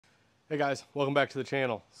Hey guys, welcome back to the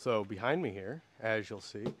channel. So behind me here, as you'll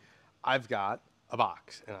see, I've got a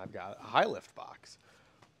box, and I've got a high lift box.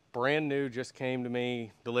 Brand new, just came to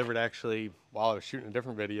me, delivered actually while I was shooting a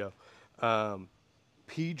different video. PJ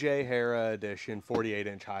Harrah edition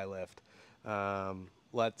 48-inch high lift.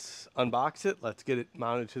 Let's unbox it, let's get it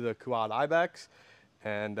mounted to the Kuat Ibex,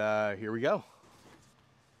 and here we go.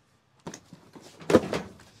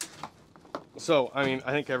 So, I mean,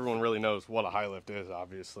 I think everyone really knows what a high lift is,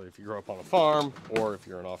 obviously, if you grew up on a farm or if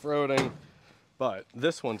you're in off-roading. But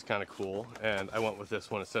this one's kind of cool, and I went with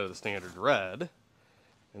this one instead of the standard red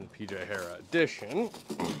in the PJ Harrah edition.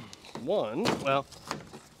 One, well,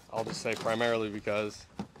 I'll just say primarily because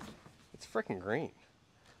it's freaking green.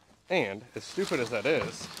 And as stupid as that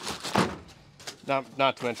is,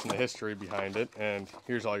 not to mention the history behind it, and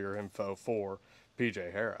here's all your info for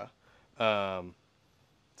PJ Harrah.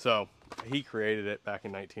 So he created it back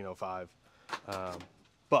in 1905.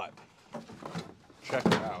 But check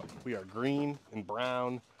it out. We are green and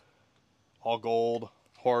brown, all gold,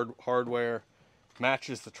 hardware.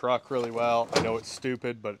 Matches the truck really well. I know it's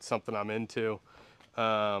stupid, but it's something I'm into.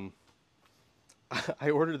 I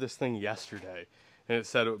ordered this thing yesterday, and it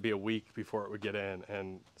said it would be a week before it would get in,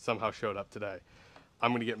 and somehow showed up today. I'm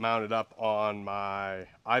going to get mounted up on my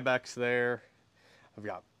Ibex there. I've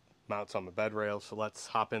got mounts on my bed rails, so let's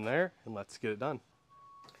hop in there and let's get it done.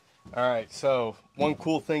 All right, so one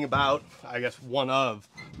cool thing about, I guess one of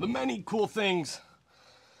the many cool things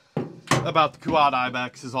about the Kuat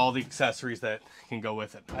Ibex is all the accessories that can go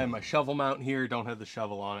with it. I have my shovel mount here, don't have the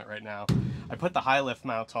shovel on it right now. I put the high lift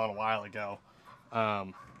mounts on a while ago,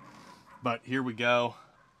 but here we go.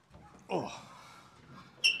 Oh,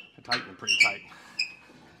 I tightened it pretty tight.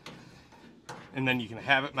 And then you can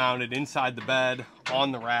have it mounted inside the bed,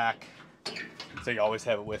 on the rack, so you always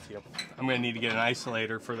have it with you. I'm going to need to get an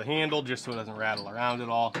isolator for the handle just so it doesn't rattle around at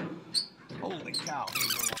all. Holy cow.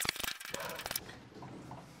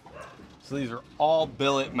 So these are all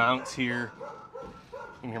billet mounts here. You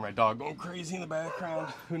can hear my dog going crazy in the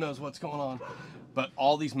background. Who knows what's going on. But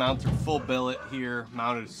all these mounts are full billet here,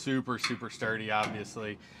 mounted super sturdy,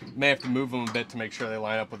 obviously. May have to move them a bit to make sure they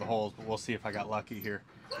line up with the holes, but we'll see if I got lucky here.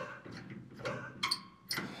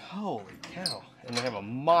 Holy cow. And they have a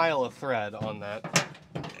mile of thread on that.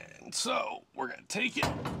 And so we're going to take it.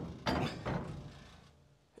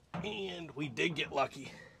 And we did get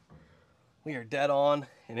lucky. We are dead on,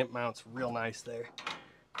 and it mounts real nice there.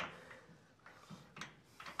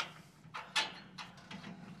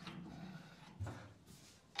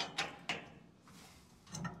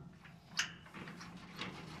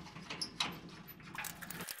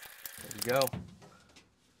 There you go.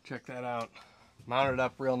 Check that out. Mounted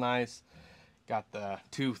up real nice. Got the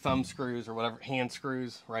 2 thumb screws or whatever, hand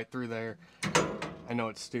screws right through there. I know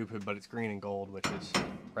it's stupid, but it's green and gold, which is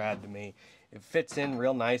rad to me. It fits in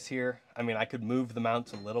real nice here. I mean, I could move the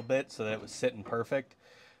mounts a little bit so that it was sitting perfect,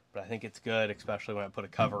 but I think it's good, especially when I put a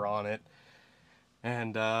cover on it.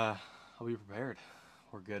 And I'll be prepared.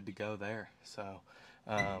 We're good to go there. So,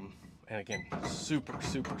 and again, super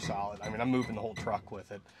solid. I mean, I'm moving the whole truck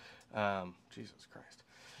with it. Jesus Christ.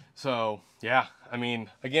 So yeah, I mean,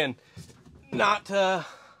 again, nothing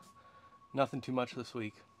too much this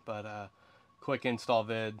week, but quick install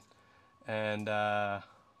vid, and we're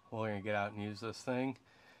gonna get out and use this thing,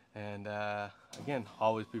 and again,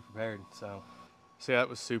 always be prepared. So that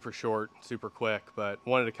was super short, super quick, but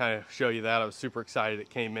wanted to kind of show you that. I was super excited it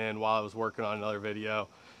came in while I was working on another video,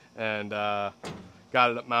 and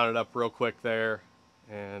got it mounted up real quick there,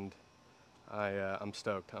 and I'm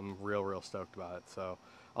stoked. I'm real stoked about it. So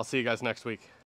I'll see you guys next week.